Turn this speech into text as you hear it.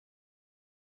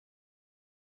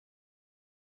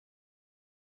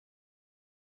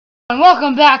And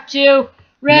welcome back to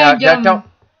Random. No,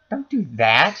 don't do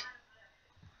that.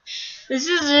 This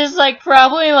is just like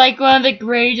probably like one of the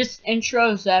greatest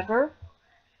intros ever.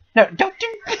 No, don't do.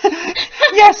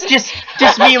 Yes, just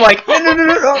me like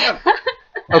no.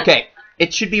 Okay,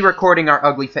 it should be recording our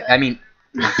ugly face. I mean,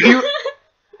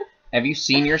 have you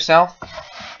seen yourself?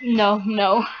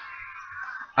 No.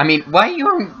 I mean, why are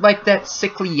you like that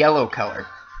sickly yellow color?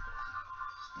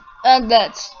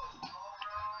 That's.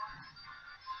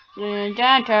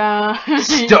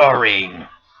 Starring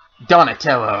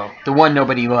Donatello, the one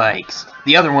nobody likes,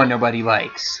 the other one nobody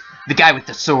likes, the guy with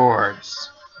the swords.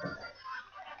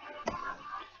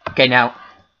 Okay, now,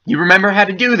 you remember how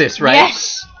to do this, right?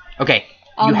 Yes! Okay,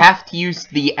 you have to use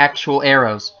the actual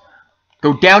arrows.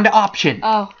 Go down to option.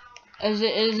 Oh. Is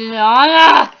it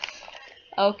on?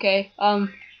 Okay,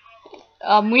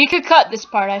 we could cut this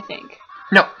part, I think.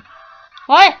 No.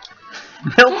 What?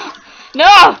 No.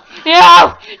 No!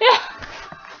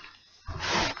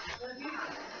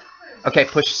 Okay,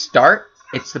 push start.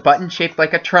 It's the button shaped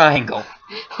like a triangle.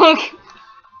 Okay.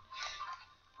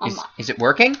 Is it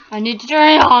working? I need to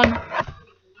turn it on.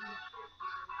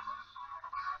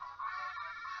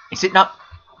 Is it not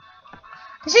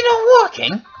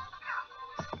working?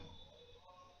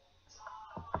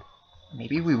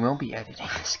 Maybe we will be editing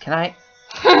this. Can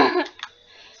I?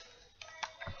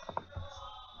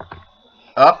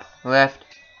 Up, left,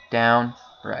 down,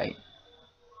 right.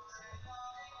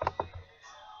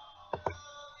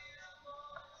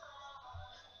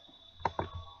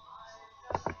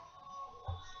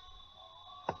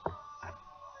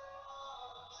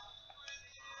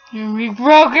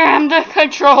 Reprogram the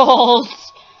controls.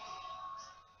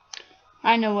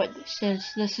 I know what this is.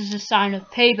 This is a sign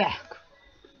of payback.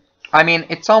 I mean,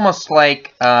 it's almost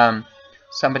like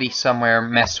somebody somewhere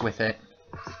messed with it.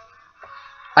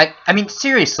 I mean,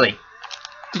 seriously,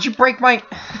 did you break my?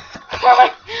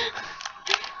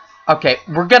 Okay,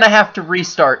 we're gonna have to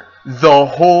restart the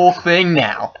whole thing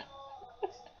now.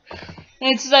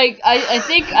 It's like I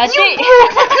think You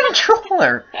broke the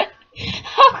controller.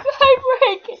 How could I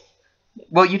break it?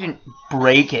 Well, you didn't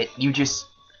break it. You just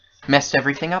messed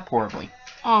everything up horribly.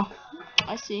 Oh,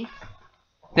 I see.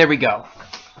 There we go.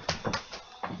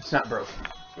 It's not broken.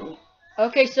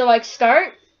 Okay, so like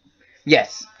start.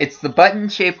 Yes, it's the button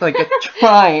shaped like a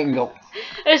triangle.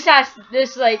 This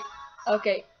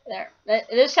okay, there.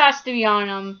 This has to be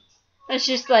on This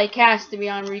just like has to be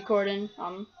on recording.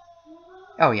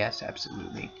 Oh yes,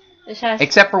 absolutely. This has.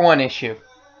 Except for one issue.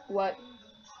 What?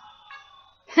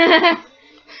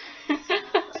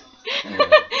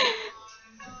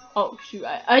 Oh shoot!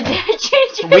 I did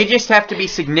change it. We just have to be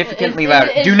significantly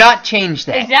louder. Do not change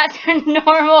that. Is that the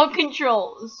normal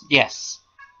controls? Yes,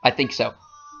 I think so.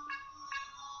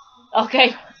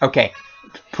 Okay. Okay,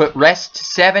 put rest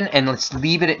 7 and let's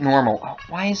leave it at normal. Oh,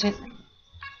 why is it?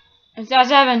 It's at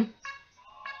 7.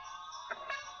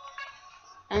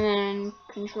 And then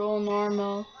control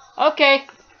normal. Okay.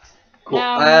 Cool.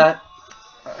 Now,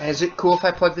 is it cool if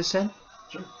I plug this in?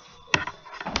 Sure.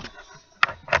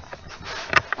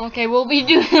 Okay, we'll be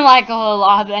doing like a whole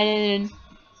lot of editing.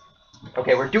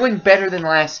 Okay, we're doing better than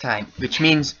last time, which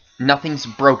means nothing's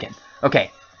broken. Okay,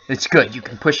 that's good. You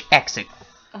can push exit.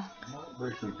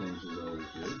 Breaking things is always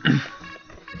good.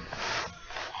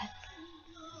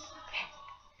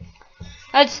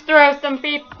 Let's throw some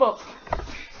people.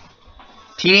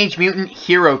 Teenage Mutant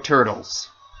Hero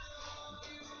Turtles.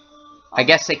 I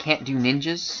guess they can't do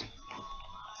ninjas?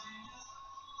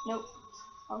 Nope.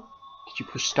 Oh. Did you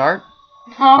push start?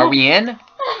 No. Are we in?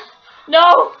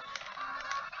 No.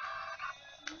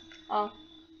 Oh.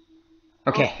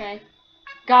 Okay.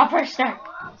 Go first.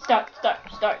 Start.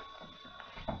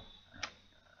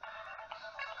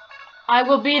 I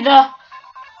will be the.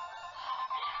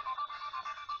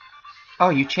 Oh,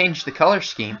 you changed the color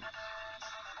scheme.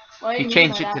 What do You mean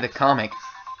changed by it to that? the comic.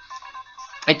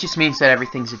 It just means that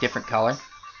everything's a different color.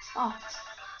 Oh.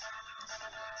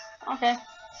 Okay.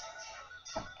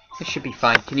 This should be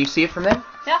fine. Can you see it from there?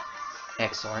 Yeah.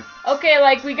 Excellent. Okay,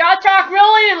 like we gotta talk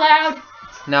really loud.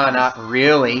 No, not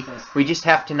really. We just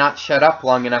have to not shut up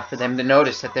long enough for them to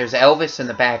notice that there's Elvis in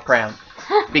the background.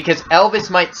 Because Elvis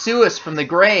might sue us from the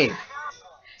grave.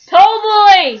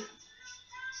 Totally.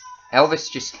 Elvis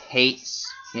just hates,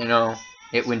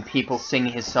 it when people sing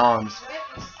his songs.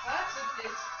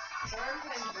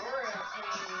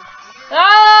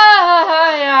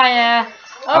 Yeah.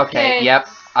 Okay. Yep.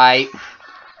 I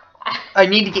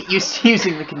need to get used to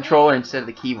using the controller instead of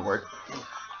the keyboard.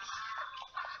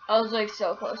 I was like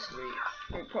so close to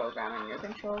reprogramming your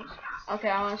controls. Okay,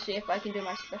 I want to see if I can do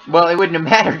my specials. Well, it wouldn't have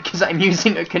mattered because I'm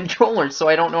using a controller, so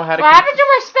I don't know how to. What happened to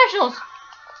my specials?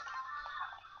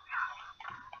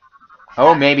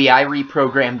 Oh, maybe I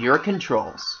reprogrammed your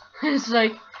controls. It's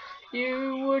like,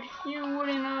 you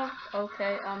wouldn't have.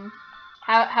 Okay,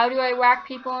 how do I whack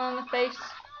people in the face?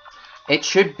 It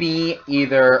should be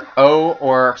either O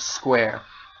or square.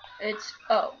 It's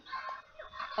O.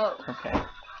 Oh. Okay.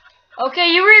 Okay,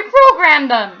 you reprogrammed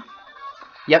them.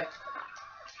 Yep.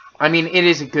 I mean, it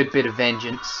is a good bit of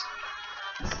vengeance.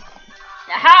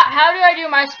 How do I do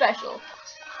my special?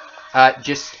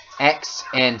 Just X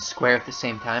and square at the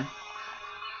same time.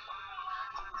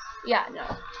 Yeah, no.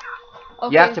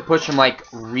 Okay. You have to push them, like,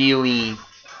 really...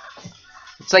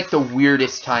 It's like the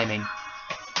weirdest timing.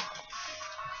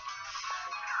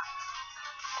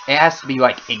 It has to be,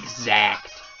 like,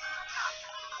 exact.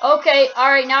 Okay,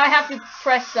 alright, now I have to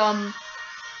press,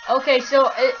 Okay,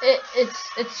 so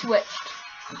it's switched.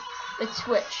 It's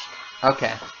switched.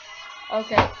 Okay.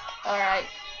 Okay, alright.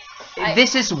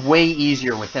 This is way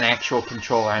easier with an actual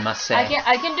controller, I must say.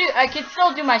 I can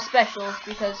still do my specials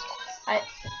because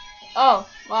oh,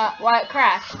 why it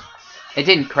crashed? It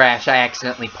didn't crash, I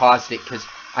accidentally paused it because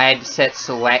I had to set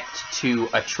select to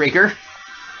a trigger.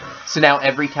 So now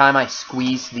every time I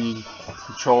squeeze the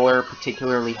controller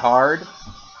particularly hard...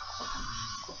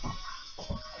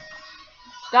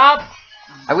 Stop!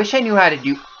 I wish I knew how to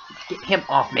do... Get him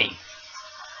off me.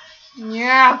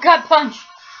 Yeah, gut punch!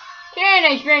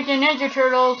 Teenage Mutant Ninja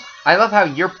Turtles! I love how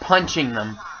you're punching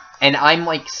them, and I'm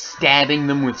like stabbing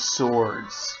them with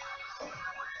swords.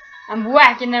 I'm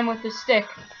whacking them with a stick.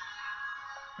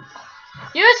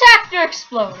 You just have to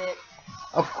explode it.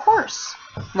 Of course.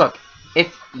 Look,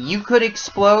 if you could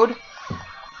explode...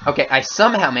 Okay, I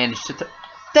somehow managed to...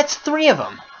 That's 3 of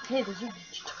them! Hey, there's your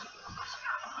Ninja Turtles.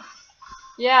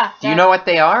 Yeah. Do you know what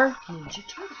they are? Ninja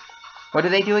Turtles. What do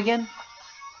they do again?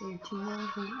 And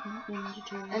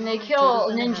they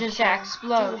kill ninjas that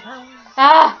explode.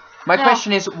 Ah! My No.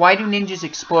 question is, why do ninjas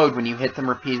explode when you hit them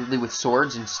repeatedly with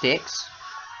swords and sticks?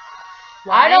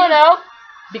 I don't know.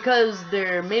 Because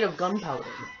they're made of gunpowder.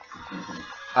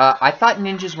 I thought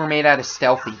ninjas were made out of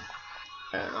stealthy.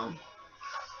 I don't know.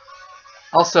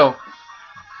 Also,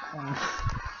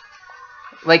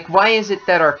 like, why is it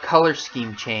that our color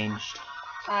scheme changed?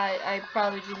 I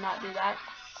probably did not do that.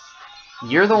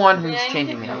 You're the one who's Yeah, you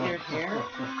changing can the cut color. your hair.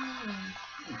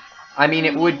 I mean,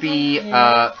 it would be,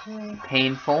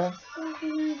 painful.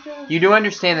 You do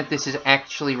understand that this is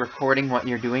actually recording what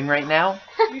you're doing right now?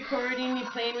 Recording me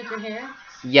playing with your hair?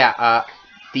 Yeah,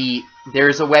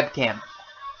 there's a webcam.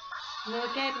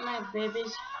 Look at my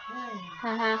baby's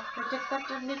Uh-huh.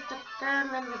 hair.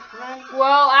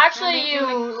 Well, actually,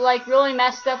 you like really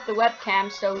messed up the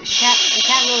webcam, so you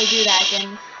can't really do that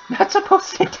again. Not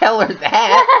supposed to tell her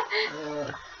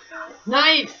that.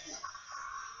 Nice!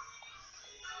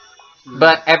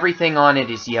 But everything on it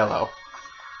is yellow.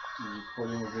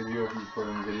 Recording a video of you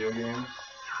playing video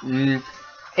games?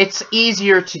 It's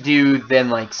easier to do than,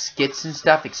 like, skits and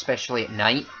stuff, especially at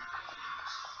night.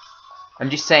 I'm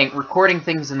just saying, recording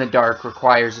things in the dark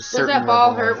requires a certain Does that ball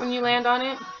level hurt of- when you land on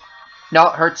it? No,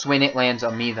 it hurts when it lands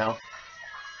on me, though.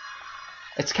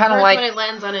 It's kind of Hurts like... when it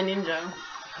lands on a ninja.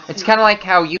 It's kind of like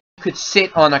how you could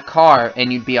sit on a car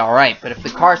and you'd be alright, but if the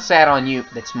car sat on you,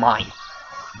 that's mine.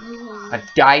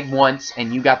 I've died once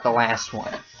and you got the last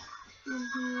one.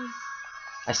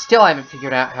 I still haven't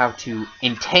figured out how to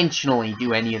intentionally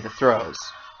do any of the throws.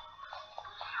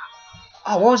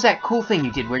 Oh, what was that cool thing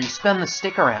you did where you spun the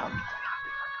stick around?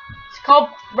 It's called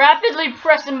rapidly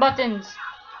pressing buttons.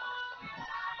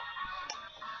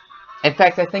 In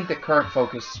fact, I think the current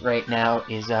focus right now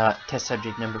is test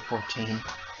subject number 14.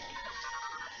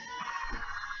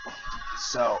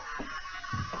 So,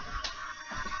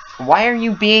 why are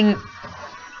you being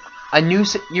a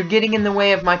nuisance? You're getting in the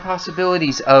way of my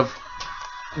possibilities of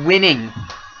winning.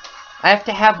 I have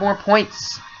to have more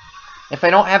points. If I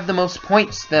don't have the most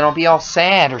points, then I'll be all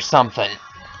sad or something.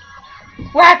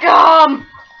 Whack 'em!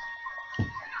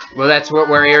 Well, that's what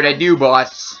we're here to do,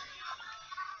 boss.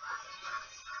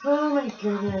 Oh my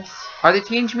goodness. Are the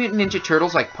Teenage Mutant Ninja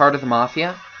Turtles like part of the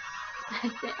Mafia?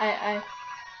 I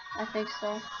think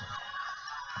so.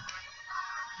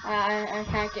 I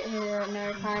can't get hit at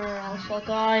another time or else I'll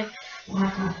die.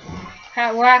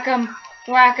 Whack 'em!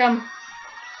 Whack 'em!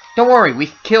 Don't worry,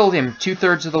 we've killed him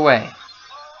 2/3 of the way.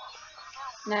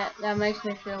 That makes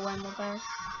me feel way more better.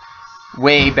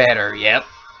 Way better, yep.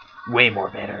 Way more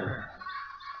better.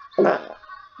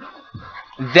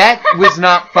 That was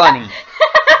not funny.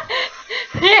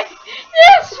 Yes!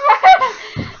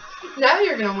 Now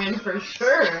you're gonna win for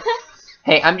sure.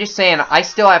 Hey, I'm just saying, I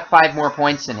still have 5 more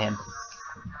points than him.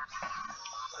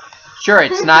 Sure,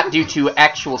 it's not due to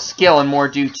actual skill and more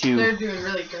due to... They're doing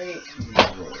really great.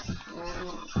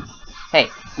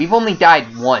 Hey, We've only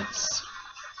died once.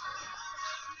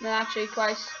 No, actually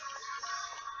twice.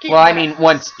 Well, I mean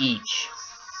once each.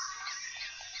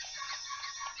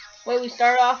 Wait, we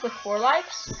started off with 4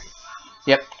 lives?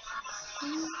 Yep.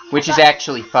 Which is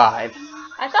actually 5.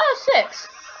 I thought it was 6.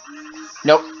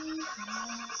 Nope.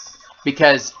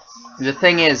 Because the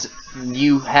thing is,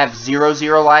 you have 0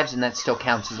 lives, and that still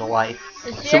counts as a life.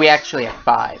 So we actually have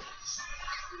 5.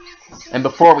 And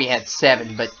before we had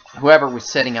 7, but whoever was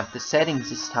setting up the settings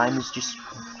this time was just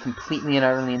completely and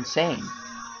utterly insane.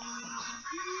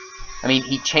 I mean,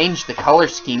 he changed the color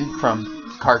scheme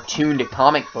from cartoon to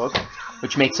comic book,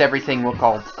 which makes everything look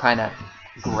all kind of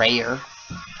grayer.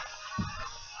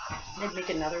 I'd make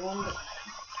another one, but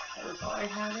that was all I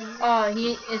had in there. Oh,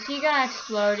 is he gonna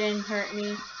explode and hurt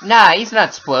me? Nah, he's not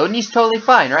exploding. He's totally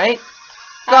fine, right?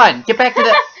 Go on, get back to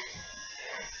the...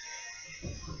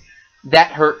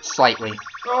 That hurt slightly.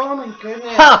 Oh my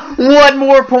goodness. Huh! 1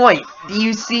 more point! Do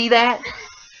you see that?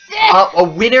 A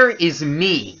winner is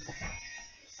me.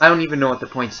 I don't even know what the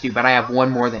points do, but I have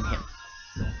 1 more than him.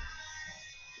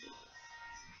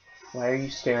 Why are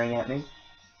you staring at me?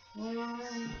 I'm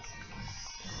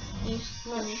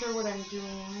not sure what I'm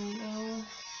doing. No.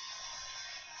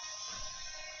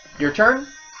 Your turn?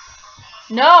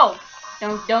 No!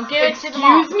 Don't give it to the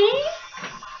mom. Excuse me?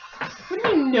 What do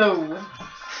you know?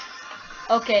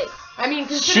 Okay. I mean,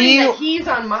 considering that he's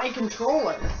on my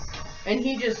controller, and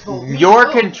he just told me Your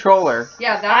controller.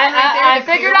 Yeah, that one right there. I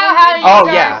figured out how to use Oh,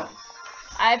 that. yeah.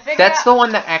 I figured That's out. the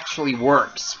one that actually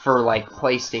works for, like,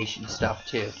 PlayStation stuff,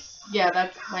 too. Yeah,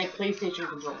 that's my PlayStation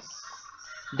controller.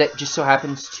 That just so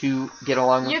happens to get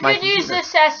along with You my could use computer.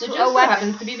 this as It just a so weapon.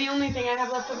 happens to be the only thing I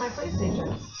have left of my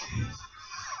PlayStation.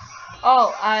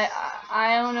 Oh, I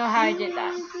don't know how I did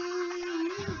that.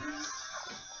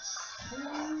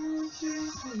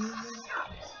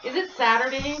 Is it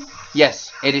Saturday?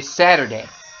 Yes, it is Saturday,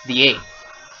 the 8th.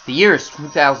 The year is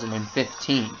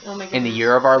 2015, Oh my in the goodness.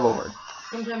 year of our Lord.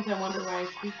 Sometimes I wonder why I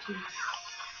speak to you.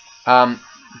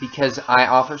 Because I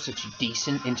offer such a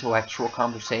decent intellectual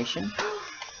conversation.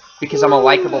 Because I'm a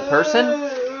likable person.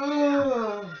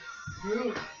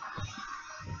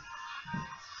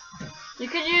 You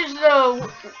could use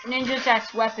the ninjas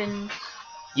as weapons.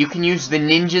 You can use the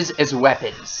ninjas as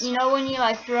weapons. You know when you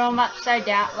like throw them upside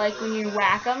down, like when you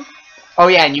whack them? Oh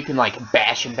yeah, and you can like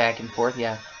bash them back and forth,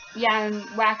 yeah. Yeah, and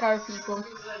whack our people.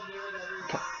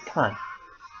 Come on.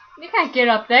 You can't get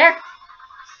up there.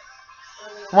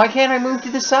 Why can't I move to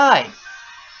the side?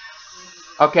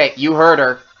 Okay, you heard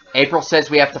her. April says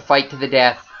we have to fight to the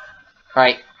death.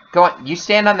 Alright, go on. You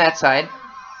stand on that side.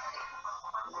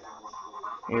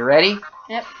 Are you ready?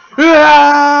 Yep.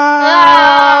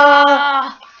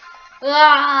 Ah!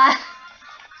 Ah!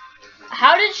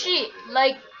 How did she,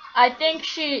 like, I think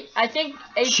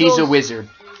April... She's a wizard.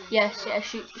 Yes,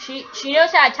 she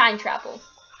knows how to time travel.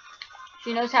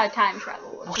 She knows how to time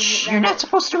travel. Well, you're not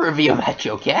supposed to reveal that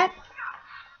joke yet.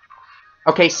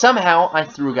 Okay, somehow I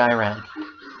threw a guy around.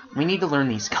 We need to learn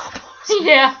these combos.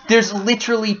 Yeah. There's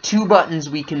literally 2 buttons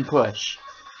we can push,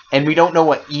 and we don't know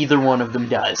what either one of them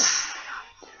does.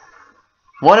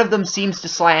 One of them seems to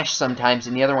slash sometimes,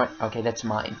 and the other one... Okay, that's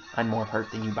mine. I'm more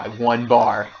hurt than you by 1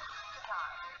 bar.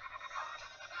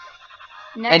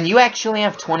 Next. And you actually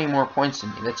have 20 more points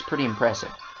than me. That's pretty impressive.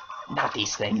 Not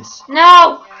these things.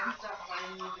 No!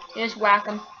 You just whack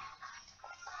them.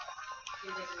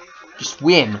 Just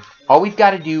win. All we've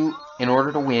got to do in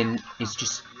order to win is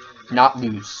just not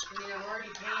lose.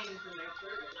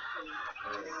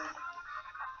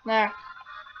 There.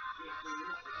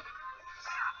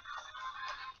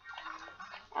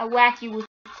 I whack you with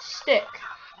a stick.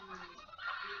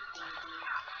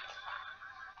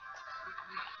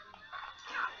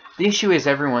 The issue is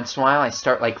every once in a while I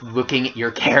start like looking at your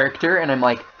character and I'm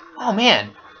like, oh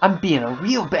man, I'm being a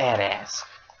real badass.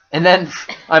 And then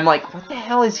I'm like, what the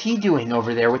hell is he doing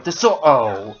over there with the soul?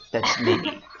 Oh, that's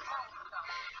me.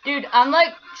 Dude, I'm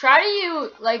like, try to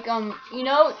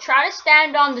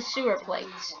stand on the sewer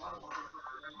plates.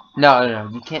 No,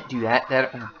 you can't do that.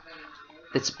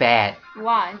 That's bad.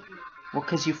 Why? Well,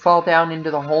 because you fall down into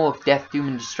the hole of death, doom,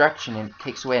 and destruction, and it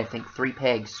takes away, I think, 3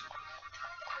 pegs.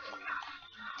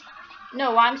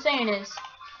 No, what I'm saying is,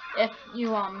 if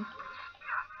you,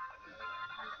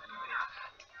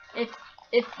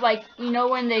 if like, you know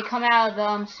when they come out of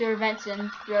the, sewer vents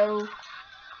and throw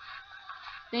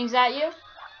things at you?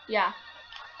 Yeah.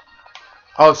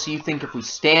 Oh, so you think if we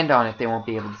stand on it, they won't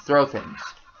be able to throw things?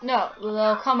 No,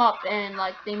 they'll come up and,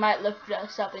 like, they might lift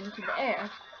us up into the air.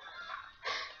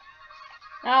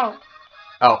 No.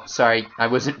 Oh, sorry, I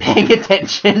wasn't paying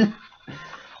attention.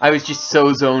 I was just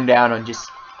so zoned out on just,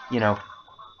 you know,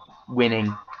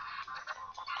 winning.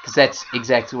 Because that's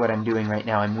exactly what I'm doing right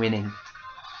now. I'm winning.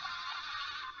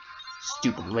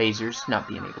 Stupid lasers, not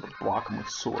being able to block them with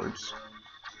swords.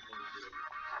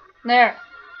 There.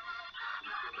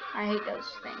 I hate those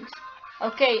things.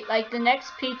 Okay, like the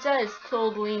next pizza is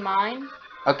totally mine.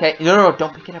 Okay, no,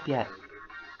 don't pick it up yet.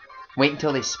 Wait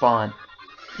until they spawn.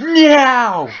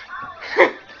 Now!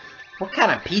 What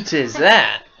kind of pizza is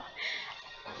that?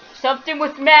 Something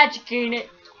with magic in it.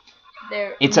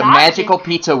 There. It's a magical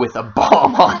pizza with a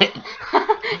bomb on it.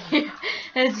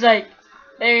 It's like,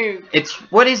 dude.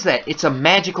 What is that? It's a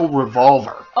magical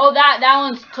revolver. Oh, that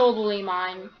one's totally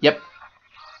mine. Yep.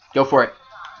 Go for it.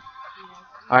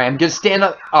 Alright, I'm gonna stand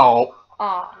up. Oh.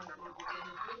 Aw.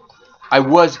 I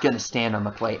was gonna stand on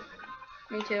the plate.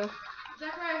 Me too.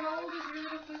 Zachariah, how old is your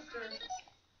little sister?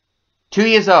 2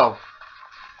 years old.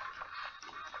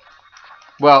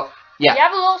 Well, yeah. You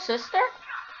have a little sister?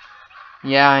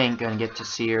 Yeah, I ain't gonna get to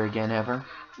see her again ever.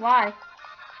 Why?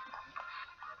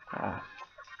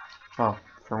 Well,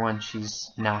 for one,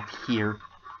 she's not here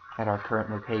at our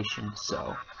current location,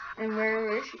 so... And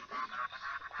where is she?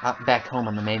 Back home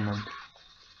on the mainland.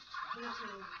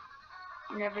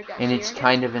 You never got And to it's see her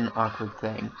kind of an awkward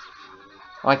thing.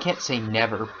 Well, I can't say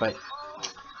never, but...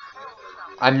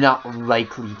 I'm not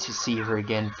likely to see her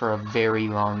again for a very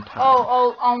long time.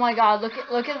 Oh my god, look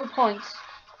at the points.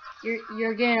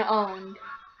 You're getting owned.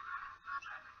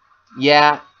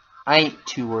 Yeah, I ain't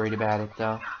too worried about it,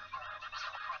 though.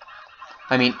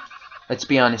 I mean, let's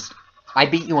be honest. I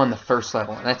beat you on the first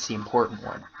level, and that's the important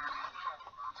one.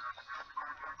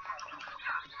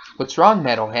 What's wrong,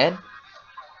 Metalhead?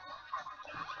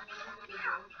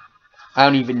 I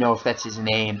don't even know if that's his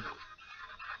name.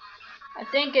 I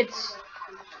think it's...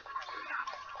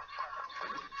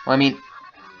 Well, I mean...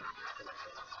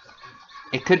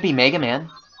 It could be Mega Man.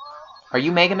 Are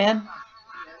you Mega Man?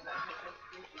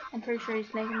 I'm pretty sure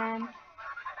he's Mega Man.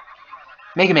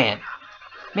 Mega Man!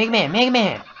 Mega Man! Mega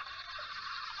Man!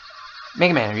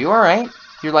 Mega Man, are you alright?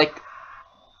 You're like...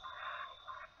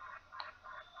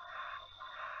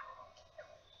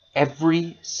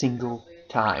 Every single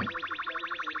time.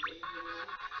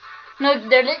 No,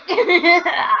 they're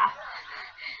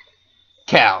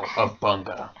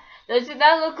Cowabunga. Does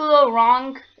that look a little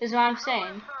wrong, is what I'm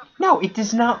saying. No, it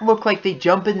does not look like they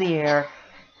jump in the air,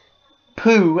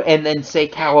 poo, and then say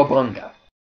cowabunga.